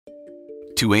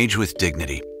To age with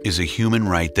dignity is a human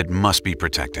right that must be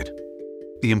protected.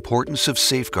 The importance of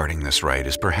safeguarding this right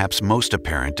is perhaps most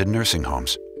apparent in nursing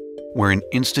homes, where an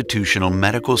institutional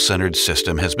medical-centered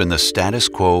system has been the status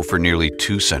quo for nearly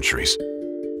 2 centuries.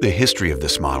 The history of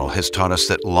this model has taught us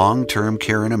that long-term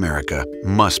care in America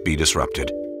must be disrupted.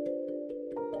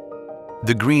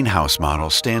 The greenhouse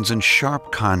model stands in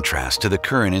sharp contrast to the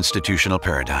current institutional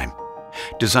paradigm.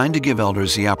 Designed to give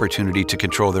elders the opportunity to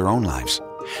control their own lives,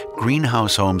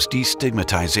 greenhouse homes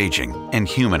destigmatize aging and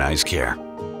humanize care.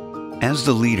 As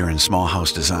the leader in small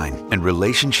house design and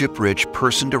relationship-rich,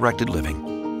 person-directed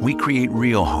living, we create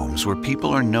real homes where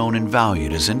people are known and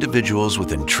valued as individuals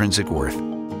with intrinsic worth.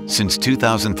 Since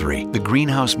 2003, the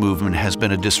greenhouse movement has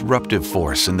been a disruptive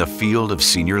force in the field of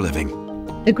senior living.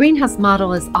 The greenhouse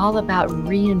model is all about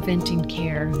reinventing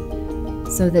care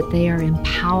so that they are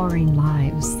empowering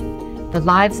lives. The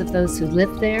lives of those who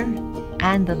live there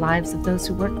and the lives of those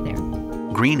who work there.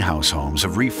 Greenhouse homes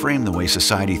have reframed the way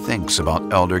society thinks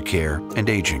about elder care and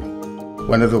aging.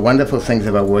 One of the wonderful things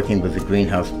about working with the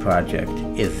Greenhouse Project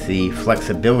is the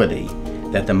flexibility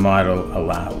that the model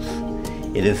allows.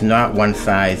 It is not one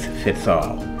size fits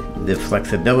all. The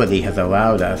flexibility has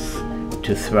allowed us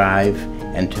to thrive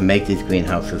and to make these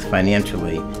greenhouses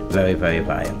financially very, very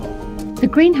viable. The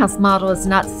greenhouse model is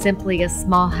not simply a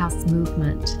small house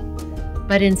movement,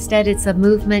 but instead it's a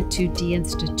movement to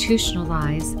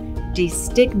deinstitutionalize,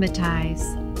 destigmatize,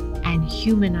 and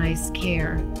humanize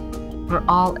care for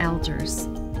all elders,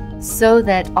 so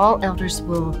that all elders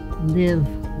will live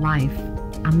life,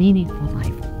 a meaningful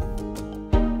life.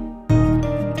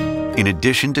 In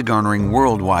addition to garnering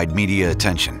worldwide media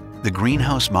attention, the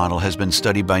greenhouse model has been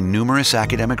studied by numerous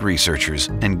academic researchers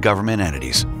and government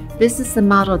entities. This is a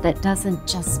model that doesn't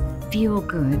just feel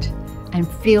good and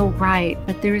feel right,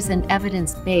 but there is an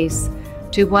evidence base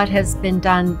to what has been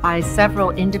done by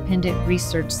several independent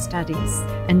research studies.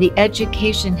 And the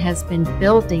education has been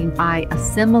building by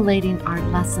assimilating our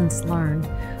lessons learned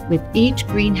with each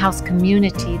greenhouse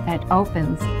community that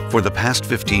opens. For the past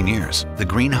 15 years, the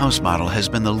greenhouse model has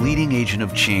been the leading agent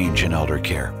of change in elder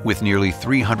care, with nearly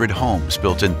 300 homes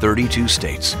built in 32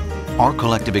 states. Our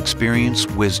collective experience,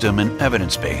 wisdom, and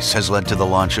evidence base has led to the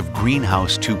launch of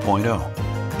Greenhouse 2.0,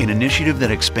 an initiative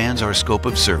that expands our scope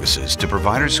of services to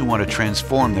providers who want to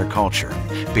transform their culture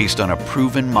based on a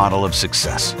proven model of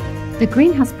success. The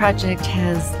Greenhouse Project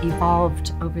has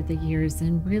evolved over the years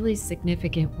in really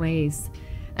significant ways.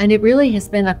 And it really has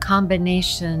been a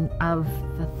combination of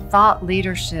the thought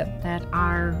leadership that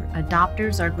our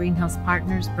adopters, our greenhouse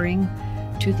partners bring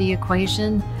to the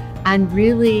equation, and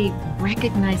really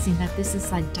recognizing that this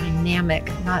is a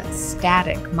dynamic, not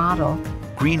static model.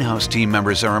 Greenhouse team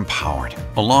members are empowered,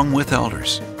 along with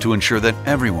elders, to ensure that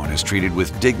everyone is treated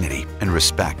with dignity and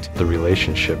respect. The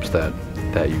relationships that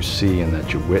you see and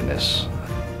that you witness,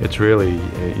 it's really,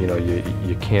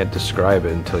 you can't describe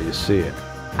it until you see it.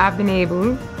 I've been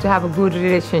able to have a good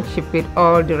relationship with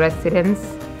all the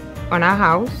residents on our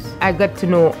house. I got to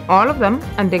know all of them,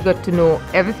 and they got to know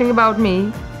everything about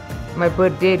me. My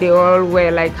birthday, they all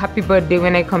wear like happy birthday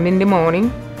when I come in the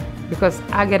morning, because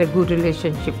I get a good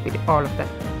relationship with all of them.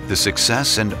 The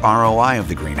success and ROI of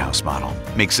the greenhouse model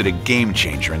makes it a game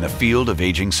changer in the field of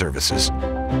aging services.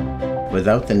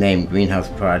 Without the name Greenhouse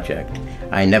Project,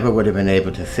 I never would have been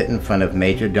able to sit in front of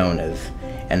major donors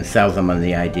and sell them on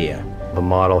the idea. The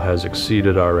model has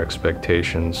exceeded our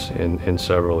expectations in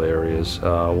several areas.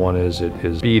 One is it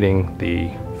is beating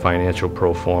the financial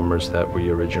pro formas that we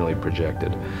originally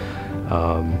projected.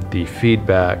 The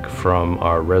feedback from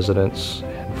our residents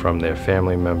and from their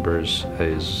family members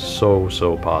is so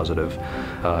positive,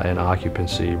 and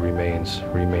occupancy remains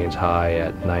high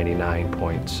at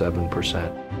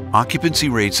 99.7%. Occupancy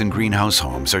rates in greenhouse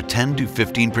homes are 10 to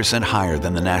 15% higher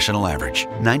than the national average.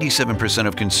 97%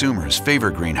 of consumers favor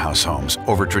greenhouse homes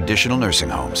over traditional nursing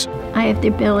homes. I have the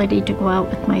ability to go out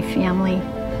with my family,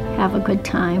 have a good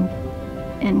time,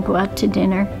 and go out to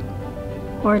dinner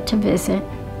or to visit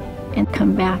and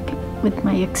come back with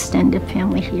my extended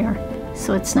family here.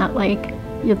 So it's not like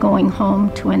you're going home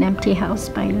to an empty house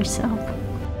by yourself.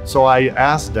 So I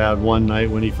asked Dad one night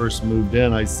when he first moved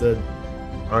in, I said,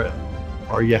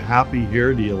 are you happy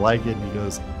here? Do you like it? And he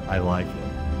goes, I like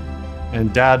it.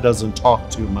 And Dad doesn't talk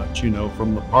too much,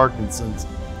 from the Parkinson's,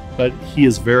 but he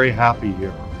is very happy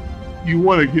here. You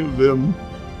want to give them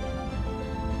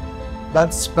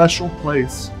that special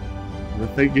place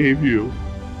that they gave you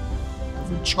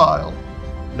as a child.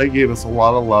 They gave us a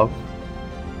lot of love.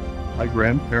 My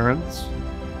grandparents,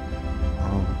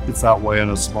 it's that way in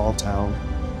a small town.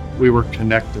 We were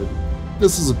connected.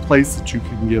 This is a place that you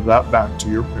can give that back to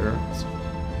your parents.